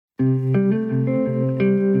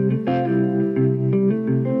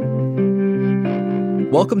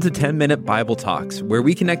Welcome to 10-Minute Bible Talks, where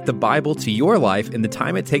we connect the Bible to your life in the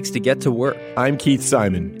time it takes to get to work. I'm Keith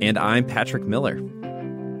Simon. And I'm Patrick Miller.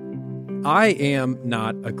 I am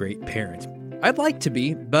not a great parent. I'd like to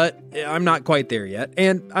be, but I'm not quite there yet,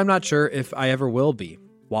 and I'm not sure if I ever will be.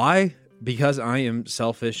 Why? Because I am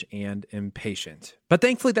selfish and impatient. But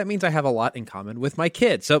thankfully, that means I have a lot in common with my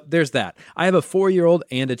kids. So there's that. I have a 4-year-old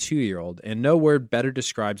and a 2-year-old, and no word better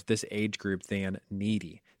describes this age group than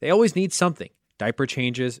needy. They always need something. Diaper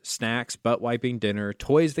changes, snacks, butt wiping dinner,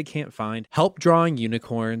 toys they can't find, help drawing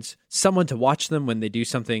unicorns, someone to watch them when they do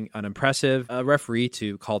something unimpressive, a referee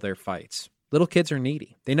to call their fights. Little kids are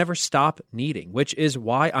needy. They never stop needing, which is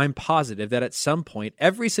why I'm positive that at some point,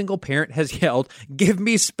 every single parent has yelled, "Give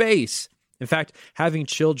me space." In fact, having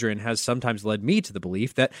children has sometimes led me to the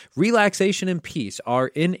belief that relaxation and peace are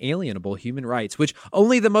inalienable human rights, which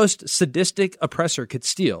only the most sadistic oppressor could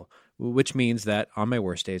steal. Which means that on my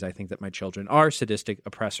worst days, I think that my children are sadistic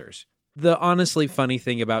oppressors. The honestly funny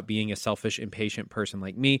thing about being a selfish, impatient person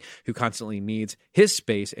like me who constantly needs his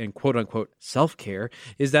space and quote-unquote self-care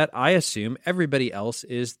is that I assume everybody else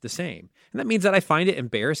is the same. And that means that I find it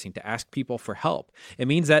embarrassing to ask people for help. It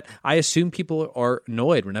means that I assume people are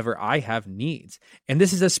annoyed whenever I have needs. And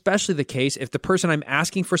this is especially the case if the person I'm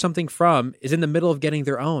asking for something from is in the middle of getting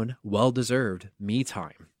their own well-deserved me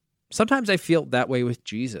time. Sometimes I feel that way with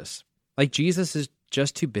Jesus. Like Jesus is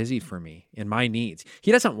just too busy for me and my needs.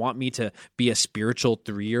 He doesn't want me to be a spiritual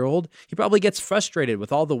 3-year-old. He probably gets frustrated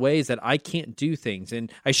with all the ways that I can't do things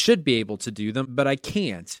and I should be able to do them, but I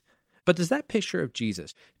can't. But does that picture of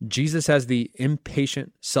Jesus as the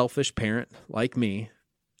impatient, selfish parent like me,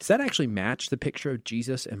 does that actually match the picture of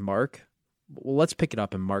Jesus in Mark? Well, let's pick it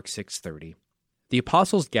up in Mark 6:30. The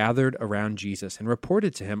apostles gathered around Jesus and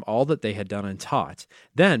reported to him all that they had done and taught.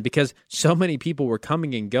 Then, because so many people were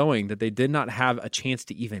coming and going that they did not have a chance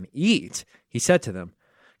to even eat, he said to them,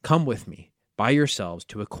 "Come with me by yourselves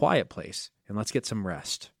to a quiet place, and let's get some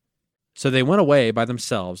rest." So they went away by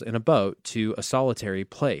themselves in a boat to a solitary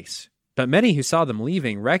place. But many who saw them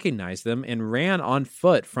leaving recognized them and ran on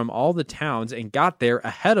foot from all the towns and got there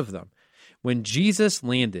ahead of them. When Jesus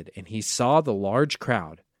landed and he saw the large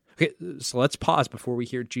crowd, okay, so let's pause before we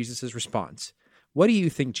hear Jesus' response. What do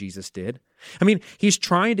you think Jesus did? I mean, he's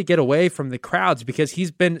trying to get away from the crowds because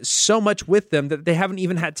he's been so much with them that they haven't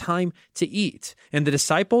even had time to eat. And the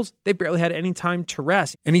disciples, they barely had any time to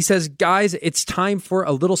rest. And he says, guys, it's time for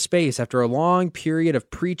a little space after a long period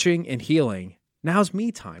of preaching and healing. Now's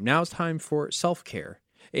me time. Now's time for self-care.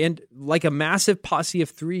 And like a massive posse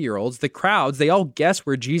of 3-year-olds, the crowds, they all guess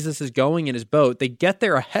where Jesus is going in his boat. They get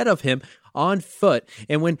there ahead of him on foot.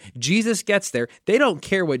 And when Jesus gets there, they don't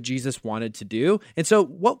care what Jesus wanted to do. And so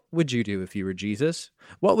what would you do if you were Jesus?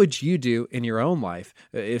 What would you do in your own life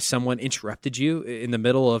if someone interrupted you in the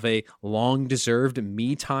middle of a long-deserved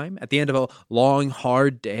me time at the end of a long,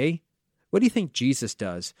 hard day? What do you think Jesus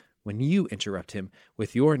does when you interrupt him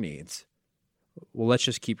with your needs? Well, let's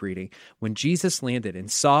just keep reading. When Jesus landed and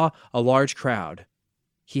saw a large crowd,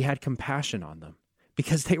 he had compassion on them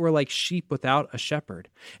because they were like sheep without a shepherd.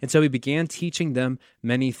 And so he began teaching them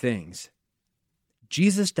many things.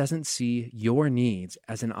 Jesus doesn't see your needs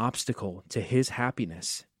as an obstacle to his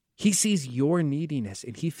happiness. He sees your neediness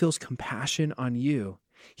and he feels compassion on you.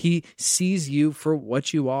 He sees you for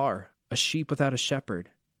what you are, a sheep without a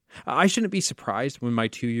shepherd. I shouldn't be surprised when my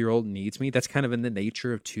 2-year-old needs me. That's kind of in the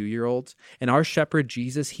nature of 2-year-olds. And our shepherd,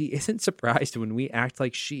 Jesus, he isn't surprised when we act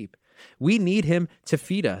like sheep. We need him to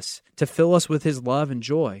feed us, to fill us with his love and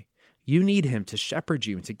joy. You need him to shepherd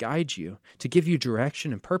you and to guide you, to give you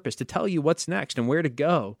direction and purpose, to tell you what's next and where to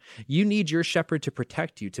go. You need your shepherd to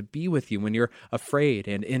protect you, to be with you when you're afraid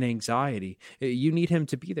and in anxiety. You need him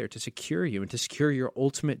to be there to secure you and to secure your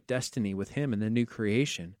ultimate destiny with him in the new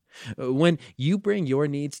creation. When you bring your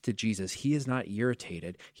needs to Jesus, he is not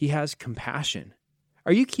irritated. He has compassion.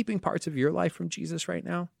 Are you keeping parts of your life from Jesus right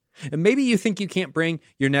now? And maybe you think you can't bring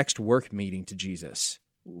your next work meeting to Jesus.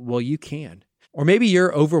 Well, you can. Or maybe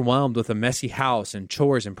you're overwhelmed with a messy house and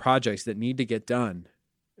chores and projects that need to get done.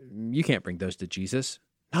 You can't bring those to Jesus.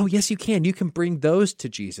 Oh, yes, you can. You can bring those to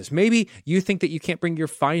Jesus. Maybe you think that you can't bring your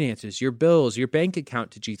finances, your bills, your bank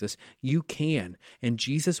account to Jesus. You can, and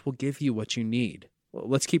Jesus will give you what you need. Well,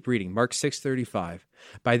 let's keep reading. Mark 6:35.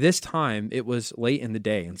 By this time, it was late in the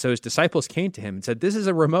day, and so his disciples came to him and said, "This is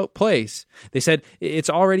a remote place." They said, "It's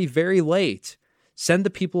already very late. Send the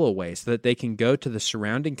people away so that they can go to the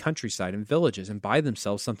surrounding countryside and villages and buy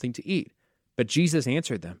themselves something to eat." But Jesus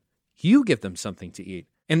answered them, "You give them something to eat."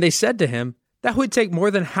 And they said to him, "That would take more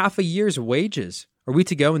than half a year's wages. Are we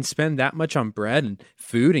to go and spend that much on bread and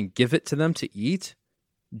food and give it to them to eat?"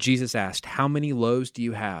 Jesus asked, "How many loaves do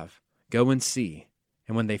you have? Go and see."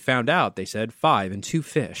 And when they found out, they said, 5 and 2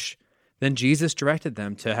 fish. Then Jesus directed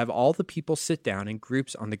them to have all the people sit down in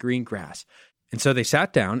groups on the green grass. And so they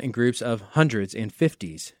sat down in groups of hundreds and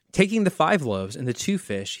fifties. Taking the 5 loaves and the 2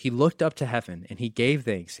 fish, he looked up to heaven, and he gave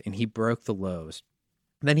thanks, and he broke the loaves.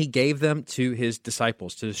 Then he gave them to his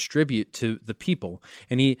disciples to distribute to the people,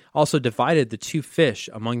 and he also divided the 2 fish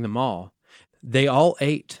among them all. They all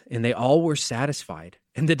ate, and they all were satisfied.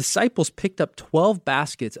 And the disciples picked up 12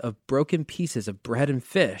 baskets of broken pieces of bread and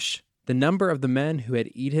fish. The number of the men who had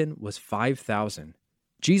eaten was 5,000.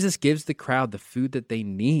 Jesus gives the crowd the food that they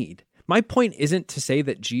need. My point isn't to say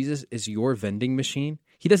that Jesus is your vending machine.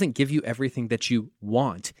 He doesn't give you everything that you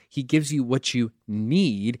want. He gives you what you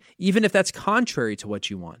need, even if that's contrary to what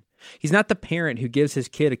you want. He's not the parent who gives his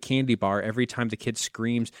kid a candy bar every time the kid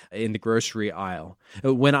screams in the grocery aisle.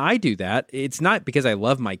 When I do that, it's not because I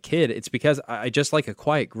love my kid. It's because I just like a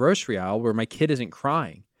quiet grocery aisle where my kid isn't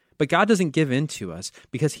crying. But God doesn't give in to us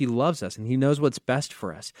because he loves us and he knows what's best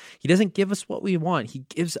for us. He doesn't give us what we want. He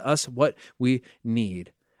gives us what we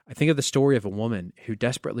need. I think of the story of a woman who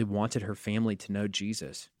desperately wanted her family to know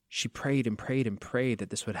Jesus. She prayed and prayed and prayed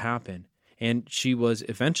that this would happen, and she was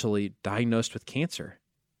eventually diagnosed with cancer.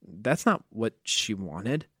 That's not what she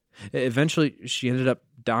wanted. Eventually, she ended up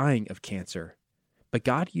dying of cancer. But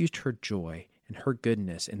God used her joy and her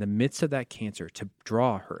goodness in the midst of that cancer to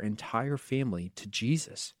draw her entire family to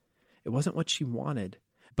Jesus. It wasn't what she wanted,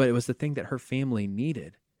 but it was the thing that her family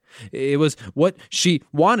needed. It was what she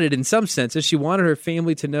wanted in some senses. She wanted her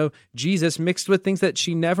family to know Jesus mixed with things that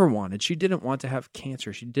she never wanted. She didn't want to have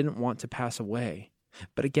cancer. She didn't want to pass away.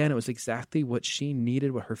 But again, it was exactly what she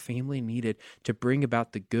needed, what her family needed to bring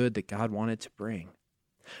about the good that God wanted to bring.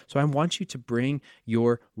 So I want you to bring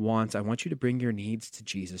your wants. I want you to bring your needs to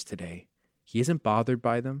Jesus today. He isn't bothered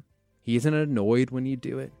by them. He isn't annoyed when you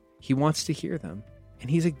do it. He wants to hear them. And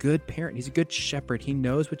he's a good parent. He's a good shepherd. He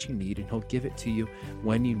knows what you need, and he'll give it to you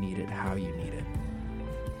when you need it, how you need it.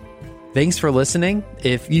 Thanks for listening.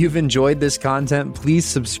 If you've enjoyed this content, please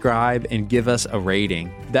subscribe and give us a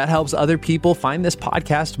rating. That helps other people find this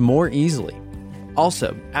podcast more easily.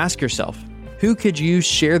 Also, ask yourself, who could you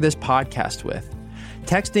share this podcast with?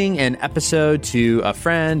 Texting an episode to a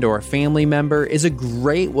friend or a family member is a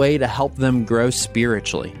great way to help them grow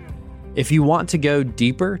spiritually. If you want to go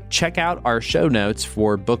deeper, check out our show notes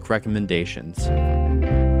for book recommendations.